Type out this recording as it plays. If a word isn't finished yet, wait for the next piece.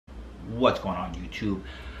What's going on, YouTube?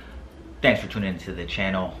 Thanks for tuning into the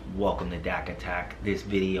channel. Welcome to Dak Attack. This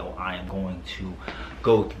video I am going to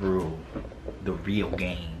go through the real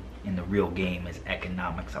game, and the real game is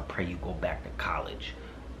economics. I pray you go back to college,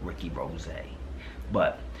 Ricky Rose.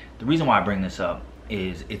 But the reason why I bring this up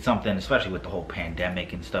is it's something, especially with the whole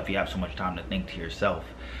pandemic and stuff, you have so much time to think to yourself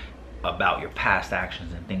about your past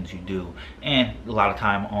actions and things you do, and a lot of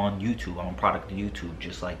time on YouTube. I'm a product of YouTube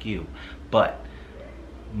just like you. But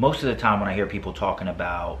most of the time when I hear people talking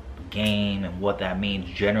about game and what that means,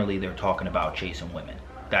 generally they're talking about chasing women.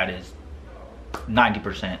 That is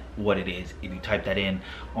 90% what it is. If you type that in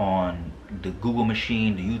on the Google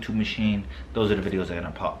machine, the YouTube machine, those are the videos that are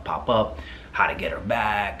gonna pop up. How to get her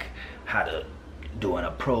back, how to do an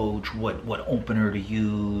approach, what opener to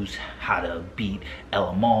use, how to beat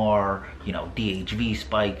LMR, you know, DHV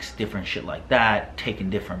spikes, different shit like that, taking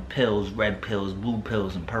different pills, red pills, blue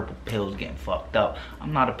pills, and purple pills, getting fucked up.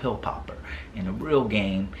 I'm not a pill popper. And the real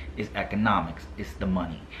game is economics. It's the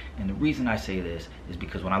money. And the reason I say this is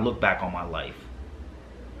because when I look back on my life,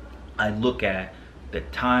 I look at the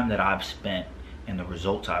time that I've spent and the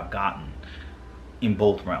results I've gotten in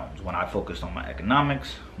both realms. When I focused on my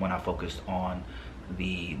economics, when I focused on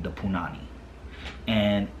the punani.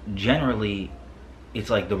 And generally, it's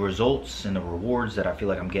like the results and the rewards that I feel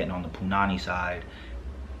like I'm getting on the punani side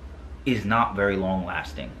is not very long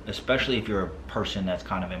lasting, especially if you're a person that's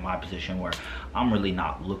kind of in my position where I'm really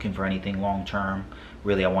not looking for anything long term.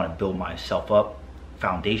 Really, I want to build myself up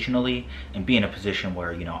foundationally and be in a position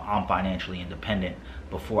where, you know, I'm financially independent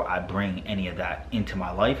before I bring any of that into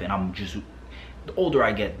my life. And I'm just, the older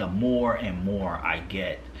I get, the more and more I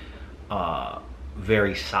get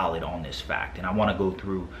very solid on this fact. And I want to go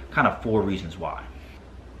through kind of 4 reasons why.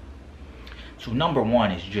 So number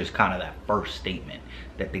one is just kind of that first statement,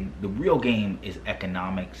 that the real game is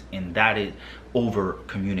economics, and that is over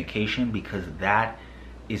communication, because that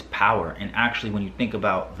is power. And actually, when you think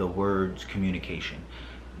about the words communication,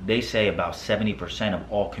 they say about 70%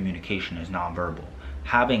 of all communication is nonverbal.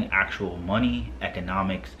 Having actual money,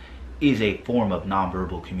 economics, is a form of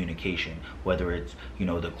nonverbal communication, whether it's, you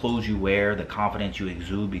know, the clothes you wear, the confidence you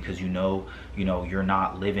exude because you know you're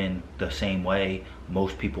not living the same way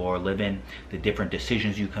most people are living, the different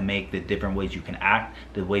decisions you can make, the different ways you can act,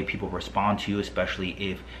 the way people respond to you, especially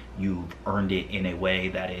if you've earned it in a way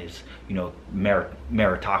that is, you know,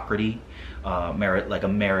 meritocracy, like a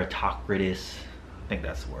meritocratic, I think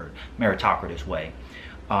that's the word, meritocratic way.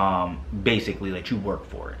 Basically, that you work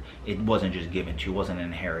for it. It wasn't just given to you, it wasn't an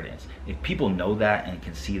inheritance. If people know that and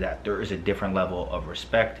can see that, there is a different level of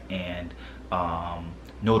respect and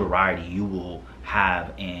notoriety you will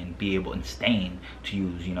have, and be able, and stain, to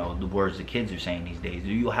use, you know, the words the kids are saying these days.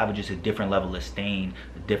 You'll have just a different level of stain,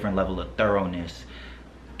 a different level of thoroughness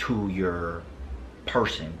to your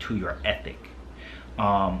person, to your ethic.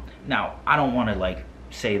 Now, I don't want to like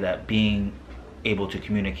say that being able to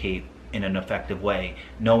communicate in an effective way,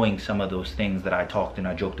 knowing some of those things that I talked and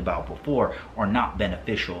I joked about before, are not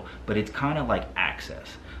beneficial, but it's kind of like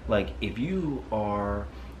access. Like if you are,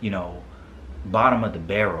 you know, bottom of the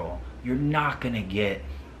barrel, you're not gonna get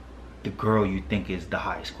the girl you think is the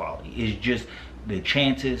highest quality. It's just the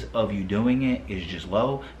chances of you doing it is just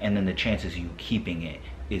low, and then the chances of you keeping it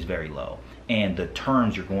is very low, and the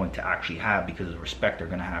terms you're going to actually have because of the respect they're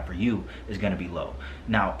going to have for you is going to be low.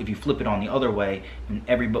 Now, if you flip it on the other way,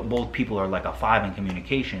 and both people are like a 5 in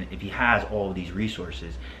communication, if he has all of these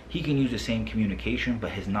resources, he can use the same communication,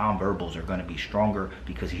 but his nonverbals are going to be stronger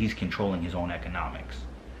because he's controlling his own economics.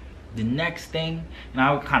 The next thing, and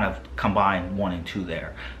I would kind of combine 1 and 2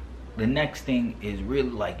 there. The next thing is really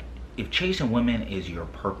like, if chasing women is your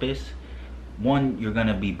purpose, 1, you're going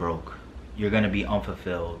to be broke. You're going to be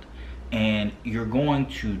unfulfilled, and you're going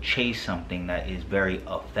to chase something that is very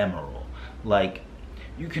ephemeral. Like,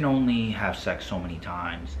 you can only have sex so many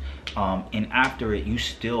times, and after it, you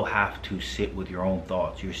still have to sit with your own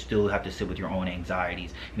thoughts. You still have to sit with your own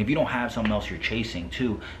anxieties, and if you don't have something else you're chasing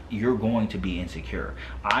too, you're going to be insecure.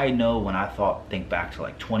 I know when I think back to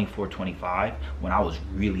like 24, 25, when I was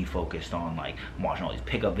really focused on like watching all these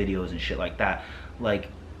pickup videos and shit like that, like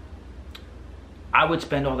I would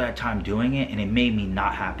spend all that time doing it, and it made me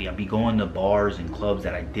not happy. I'd be going to bars and clubs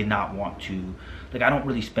that I did not want to. Like, I don't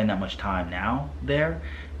really spend that much time now there,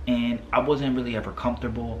 and I wasn't really ever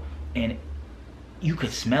comfortable, and you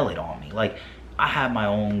could smell it on me. Like, I have my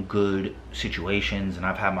own good situations, and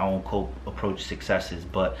I've had my own approach successes,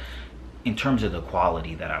 but in terms of the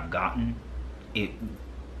quality that I've gotten,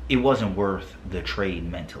 it wasn't worth the trade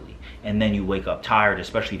mentally. And then you wake up tired,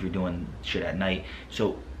 especially if you're doing shit at night.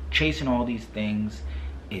 So chasing all these things,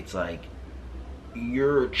 it's like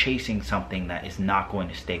you're chasing something that is not going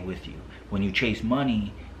to stay with you. When you chase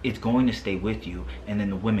money, it's going to stay with you, and then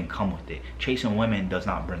the women come with it. Chasing women does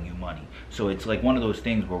not bring you money. So it's like one of those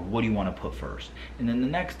things where, what do you want to put first? And then the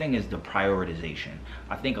next thing is the prioritization.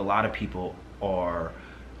 I think a lot of people are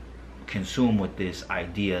consumed with this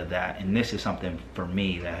idea that, and this is something for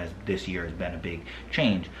me that has this year has been a big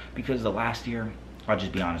change, because the last year, I'll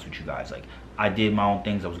just be honest with you guys, like, I did my own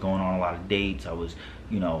things. I was going on a lot of dates. I was,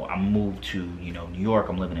 I moved to, New York.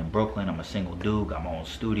 I'm living in Brooklyn. I'm a single dude, got my own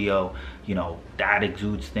studio. That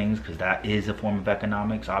exudes things, because that is a form of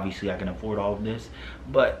economics. Obviously, I can afford all of this.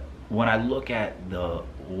 But when I look at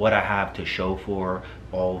what I have to show for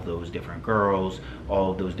all of those different girls,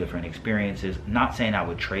 all of those different experiences, not saying I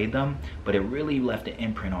would trade them, but it really left an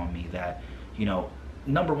imprint on me that,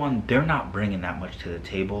 number one, they're not bringing that much to the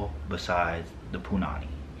table besides the punani.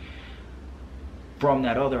 From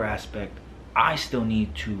that other aspect, I still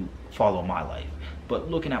need to follow my life.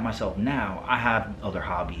 But looking at myself now, I have other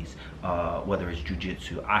hobbies, whether it's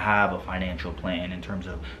jujitsu. I have a financial plan in terms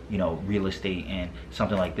of, real estate and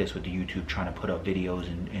something like this with the YouTube, trying to put up videos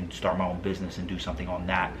and start my own business and do something on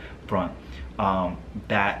that front.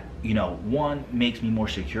 That, one, makes me more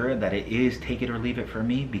secure that it is take it or leave it for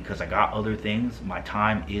me, because I got other things. My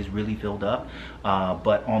time is really filled up.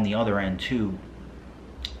 But on the other end too,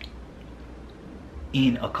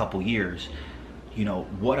 in a couple years,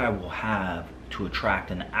 what I will have to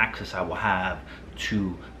attract and the access I will have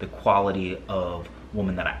to the quality of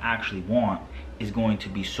woman that I actually want is going to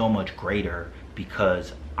be so much greater,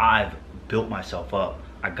 because I've built myself up.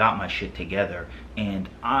 I got my shit together, and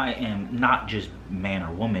I am not just man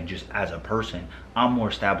or woman, just as a person. I'm more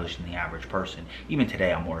established than the average person. Even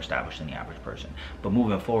today, I'm more established than the average person. But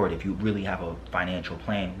moving forward, if you really have a financial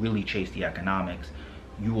plan, really chase the economics,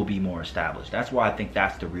 you will be more established. That's why I think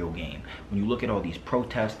that's the real game. When you look at all these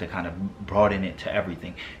protests that kind of broaden it to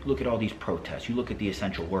everything, you look at all these protests, you look at the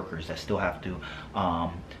essential workers that still have to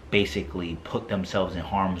basically put themselves in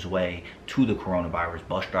harm's way to the coronavirus,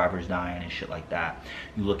 bus drivers dying and shit like that.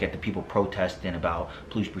 You look at the people protesting about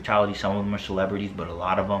police brutality. Some of them are celebrities, but a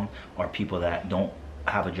lot of them are people that don't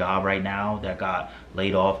have a job right now, that got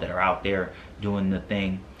laid off, that are out there doing the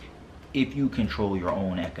thing. If you control your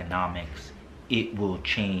own economics, it will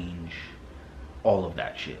change all of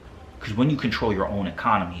that shit. Because when you control your own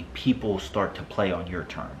economy, people start to play on your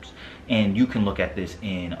terms. And you can look at this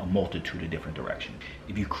in a multitude of different directions.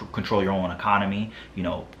 If you control your own economy,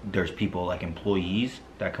 there's people like employees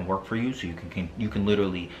that can work for you. So you can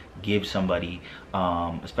literally give somebody,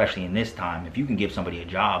 especially in this time, if you can give somebody a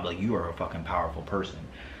job, like, you are a fucking powerful person.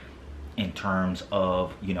 In terms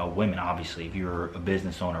of, women, obviously, if you're a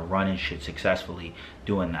business owner running shit successfully,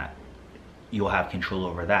 doing that, you'll have control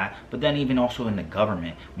over that. But then even also in the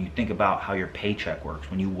government, when you think about how your paycheck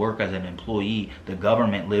works, when you work as an employee, the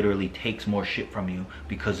government literally takes more shit from you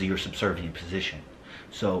because of your subservient position.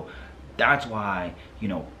 So that's why,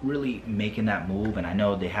 really making that move. And I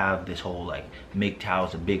know they have this whole, like, MGTOW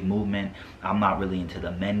is a big movement. I'm not really into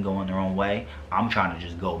the men going their own way. I'm trying to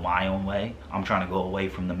just go my own way. I'm trying to go away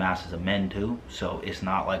from the masses of men too. So it's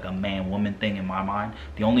not like a man-woman thing in my mind.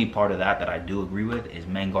 The only part of that I do agree with is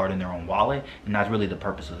men guarding their own wallet. And that's really the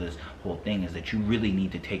purpose of this whole thing, is that you really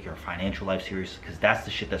need to take your financial life serious, because that's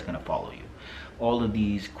the shit that's going to follow you. All of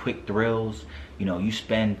these quick thrills, you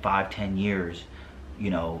spend 5-10 years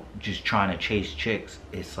just trying to chase chicks,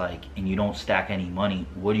 it's like, and you don't stack any money,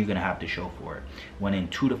 what are you gonna have to show for it? When in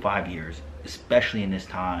 2 to 5 years, especially in this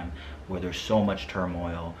time where there's so much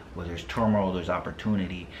turmoil, there's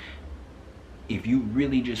opportunity, if you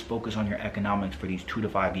really just focus on your economics for these 2 to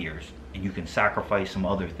 5 years, and you can sacrifice some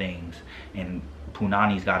other things, and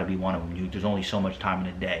punani's got to be one of them. There's only so much time in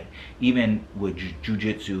a day. Even with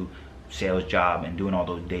jujitsu, sales job, and doing all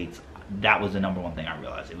those dates, that was the number one thing I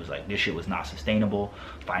realized. It was like, this shit was not sustainable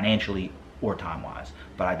financially or time-wise.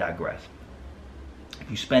 But I digress.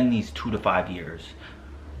 If you spend these 2 to 5 years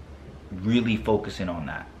really focusing on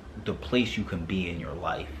that, the place you can be in your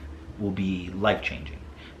life will be life-changing.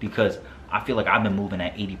 Because I feel like I've been moving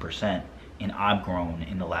at 80%, and I've grown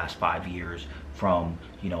in the last 5 years from,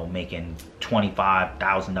 making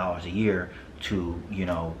 $25,000 a year to,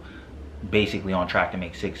 basically on track to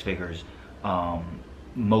make 6 figures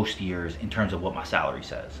most years, in terms of what my salary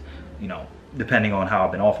says, depending on how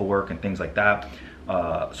I've been off of work and things like that.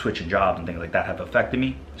 Switching jobs and things like that have affected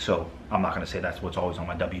me, so I'm not going to say that's what's always on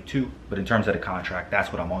my W-2, but in terms of the contract,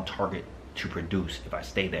 that's what I'm on target to produce if I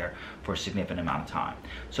stay there for a significant amount of time.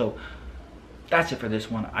 So that's it for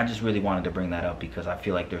this one. I just really wanted to bring that up, because I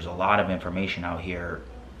feel like there's a lot of information out here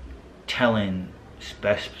telling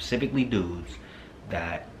specifically dudes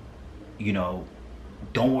that,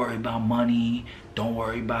 don't worry about money, Don't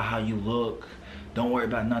worry about how you look. Don't worry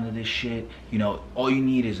about none of this shit. You know, all you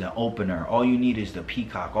need is an opener. All you need is the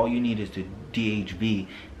Peacock. All you need is the DHV.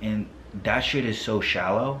 And that shit is so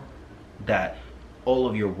shallow that all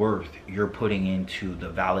of your worth you're putting into the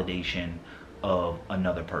validation of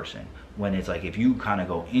another person. When it's like, if you kind of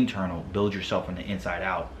go internal, build yourself from the inside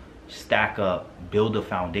out, stack up, build a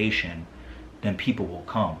foundation, then people will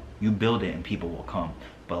come. You build it and people will come.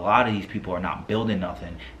 But a lot of these people are not building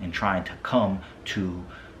nothing and trying to come to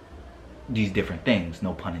these different things,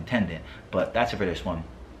 no pun intended. But that's it for this one.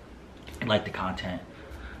 Like the content,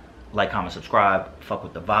 like, comment, subscribe, fuck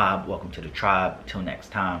with the vibe. Welcome to the tribe. Till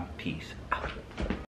next time, peace out.